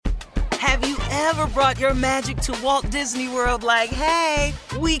Have you ever brought your magic to Walt Disney World like, hey,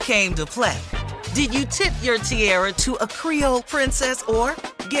 we came to play? Did you tip your tiara to a Creole princess or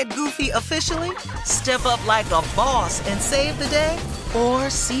get goofy officially? Step up like a boss and save the day? Or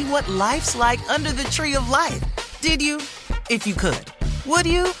see what life's like under the tree of life? Did you? If you could. Would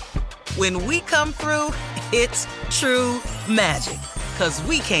you? When we come through, it's true magic. 'Cause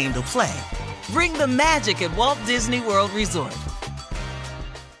we came to play. Bring the magic at Walt Disney World Resort.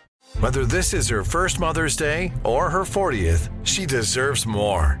 Whether this is her first Mother's Day or her 40th, she deserves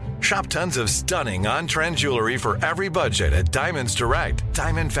more. Shop tons of stunning on-trend jewelry for every budget at Diamonds Direct.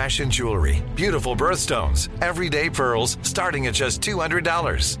 Diamond fashion jewelry, beautiful birthstones, everyday pearls starting at just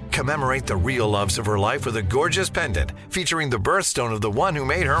 $200. Commemorate the real loves of her life with a gorgeous pendant featuring the birthstone of the one who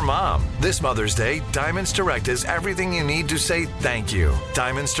made her mom. This Mother's Day, Diamonds Direct is everything you need to say thank you.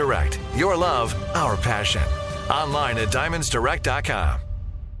 Diamonds Direct, your love, our passion. Online at diamondsdirect.com.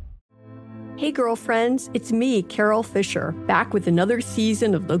 Hey girlfriends, it's me, Carol Fisher, back with another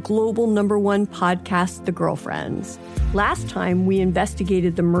season of the global #1 podcast, The Girlfriends. Last time, we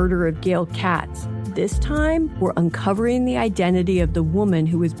investigated the murder of Gail Katz. This time, we're uncovering the identity of the woman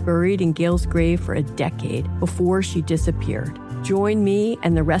who was buried in Gail's grave for a decade before she disappeared. Join me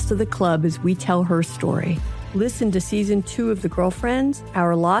and the rest of the club as we tell her story. Listen to Season 2 of The Girlfriends,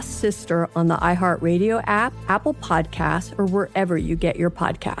 Our Lost Sister on the iHeartRadio app, Apple Podcasts, or wherever you get your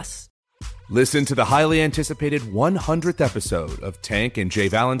podcasts. Listen to the highly anticipated 100th episode of Tank and Jay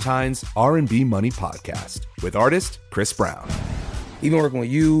Valentine's R&B Money Podcast with artist Chris Brown. Even working with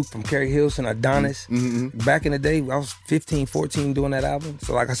you, from Carrie Hilson, Adonis. Back in the day, I was 15, 14 doing that album.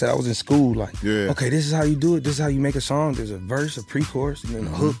 So like I said, I was in school like, okay, this is how you do it. This is how you make a song. There's a verse, a pre-chorus, and then a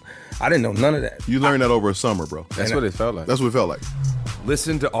hook. I didn't know none of that. You learned that over a summer, bro. That's what it felt like. That's what it felt like.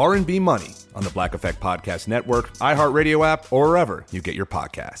 Listen to R&B Money on the Black Effect Podcast Network, iHeartRadio app, or wherever you get your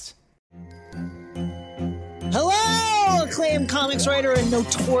podcasts. Hello, acclaimed comics writer and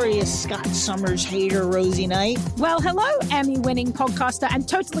notorious Scott Summers hater, Rosie Knight. Well, hello, Emmy-winning podcaster and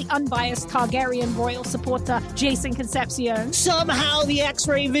totally unbiased Targaryen royal supporter, Jason Concepcion. Somehow the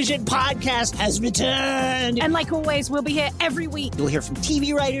X-Ray Vision podcast has returned. And like always, we'll be here every week. You'll hear from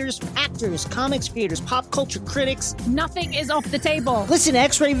TV writers, actors, comics creators, pop culture critics. Nothing is off the table. Listen to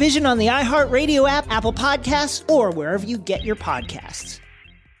X-Ray Vision on the iHeartRadio app, Apple Podcasts, or wherever you get your podcasts.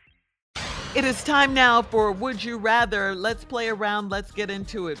 It is time now for Would You Rather. Let's play around. Let's get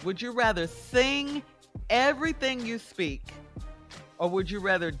into it. Would you rather sing everything you speak, or would you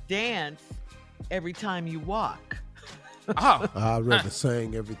rather dance every time you walk? Oh, I'd rather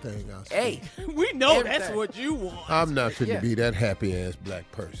sing everything I speak. Hey, we know everything. That's what you want. I'm not fit to be that happy-ass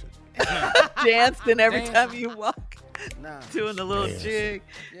black person. Dancing every time you walk. Nah. Doing a little jig.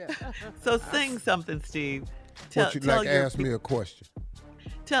 Yeah. So sing something, Steve. Would you like to ask me a question?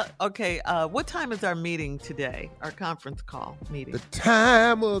 What time is our meeting today? Our conference call meeting. The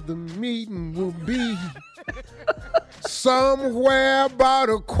time of the meeting will be somewhere about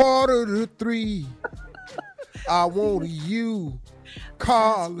 2:45. I want you,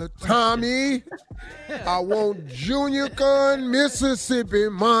 Carla, Tommy. I want Junior Gun, Mississippi,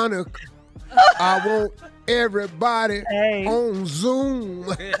 Monica. I want everybody on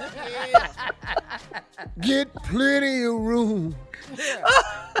Zoom. Get plenty of room.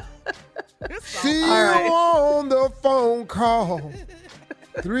 See you on the phone call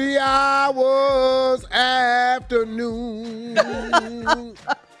 3 hours afternoon.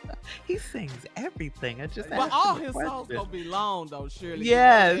 He sings everything. But all his songs gonna be long though, Shirley.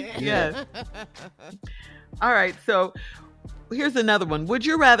 Yes. All right, so here's another one. Would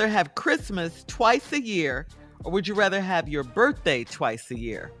you rather have Christmas twice a year, or would you rather have your birthday twice a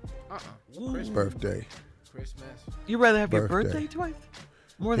year? Birthday. Christmas. You rather have your birthday twice?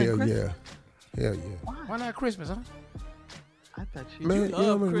 More than Christmas? Hell yeah. Why not Christmas, huh? I thought you Man, you know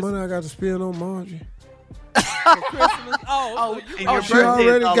how much money I got to spend on Margie? Christmas. She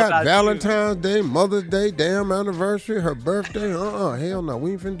already got Valentine's Day, Mother's Day, damn anniversary, her birthday. Hell no.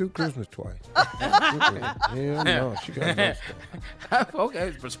 We ain't finna do Christmas twice. Hell no. She got no stuff.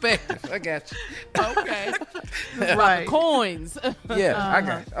 Okay, perspective. I got you. Okay. Right. Coins. Yeah, I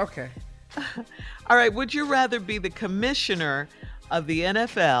got you. Okay. All right. Would you rather be the commissioner of the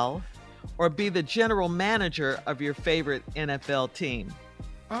NFL or be the general manager of your favorite NFL team?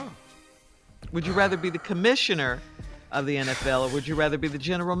 Oh. Would you rather be the commissioner of the NFL, or would you rather be the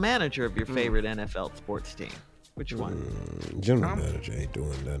general manager of your favorite NFL sports team? Which one? General manager ain't doing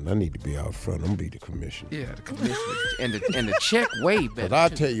nothing. I need to be out front. I'm gonna be the commissioner. Yeah, the commissioner. and the check way better. But I'll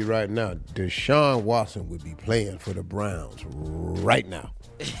tell you right now, Deshaun Watson would be playing for the Browns right now.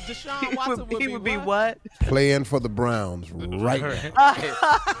 Deshaun Watson would be what? Playing for the Browns right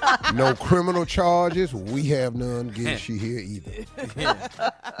now. No criminal charges. We have none against you here either.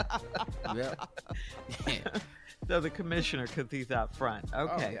 Yeah. So the commissioner, because he's out front.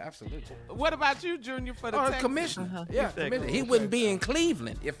 Okay. Oh, yeah, absolutely. What about you, Junior, for the Texans? Commissioner? Uh-huh. Yeah, commissioner. He wouldn't be in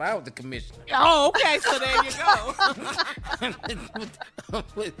Cleveland if I was the commissioner. Oh, okay, so there you go.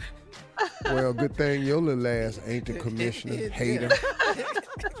 Well, good thing your little ass ain't the commissioner. Hater.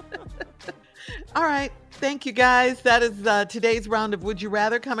 All right. Thank you, guys. That is today's round of Would You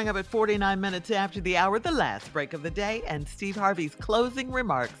Rather, coming up at 49 minutes after the hour, the last break of the day, and Steve Harvey's closing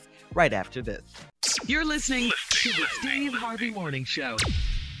remarks right after this. You're listening to the Steve Harvey Morning Show.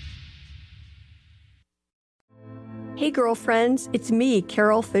 Hey girlfriends, it's me,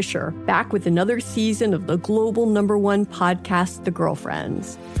 Carol Fisher, back with another season of the global #1 podcast, The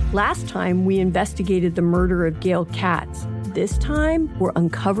Girlfriends. Last time, we investigated the murder of Gail Katz. This time, we're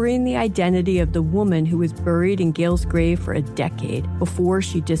uncovering the identity of the woman who was buried in Gail's grave for a decade before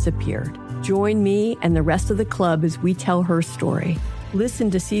she disappeared. Join me and the rest of the club as we tell her story.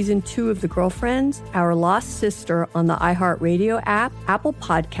 Listen to Season 2 of The Girlfriends, Our Lost Sister on the iHeartRadio app, Apple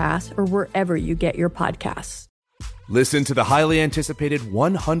Podcasts, or wherever you get your podcasts. Listen to the highly anticipated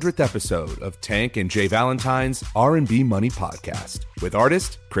 100th episode of Tank and Jay Valentine's R&B Money Podcast with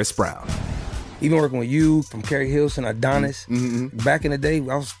artist Chris Brown. Even working with you, from Carrie Hilson, Adonis. Back in the day,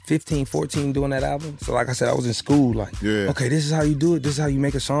 I was 15, 14 doing that album. So like I said, I was in school okay, this is how you do it. This is how you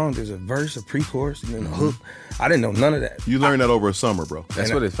make a song. There's a verse, a pre-chorus, and then a hook. I didn't know none of that. You learned that over a summer, bro.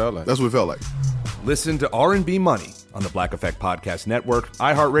 That's what it felt like. That's what it felt like. Listen to R&B Money on the Black Effect Podcast Network,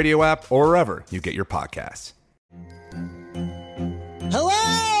 iHeartRadio app, or wherever you get your podcasts.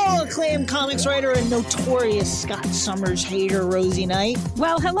 Hello, acclaimed comics writer and notorious Scott Summers hater, Rosie Knight.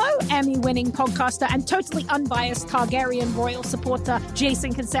 Well, hello, Emmy-winning podcaster and totally unbiased Targaryen royal supporter,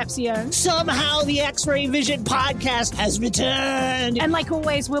 Jason Concepcion. Somehow the X-Ray Vision podcast has returned. And like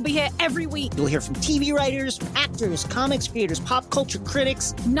always, we'll be here every week. You'll hear from TV writers, actors, comics creators, pop culture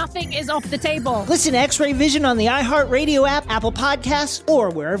critics. Nothing is off the table. Listen to X-Ray Vision on the iHeartRadio app, Apple Podcasts,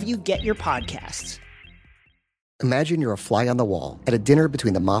 or wherever you get your podcasts. Imagine you're a fly on the wall at a dinner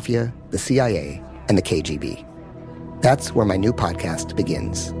between the mafia, the CIA, and the KGB. That's where my new podcast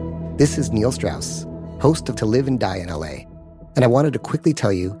begins. This is Neil Strauss, host of To Live and Die in LA, and I wanted to quickly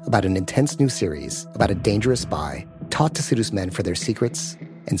tell you about an intense new series about a dangerous spy taught to seduce men for their secrets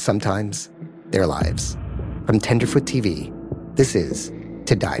and sometimes their lives. From Tenderfoot TV, this is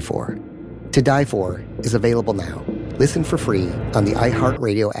To Die For. To Die For is available now. Listen for free on the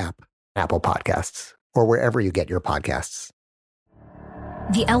iHeartRadio app, Apple Podcasts, or wherever you get your podcasts.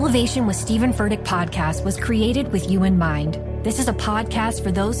 The Elevation with Stephen Furtick podcast was created with you in mind. This is a podcast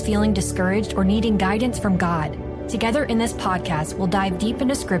for those feeling discouraged or needing guidance from God. Together in this podcast, we'll dive deep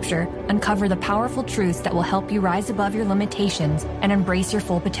into Scripture, uncover the powerful truths that will help you rise above your limitations and embrace your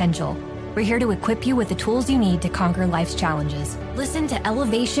full potential. We're here to equip you with the tools you need to conquer life's challenges. Listen to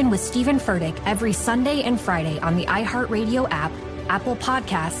Elevation with Stephen Furtick every Sunday and Friday on the iHeartRadio app, Apple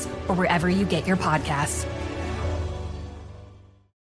Podcasts, or wherever you get your podcasts.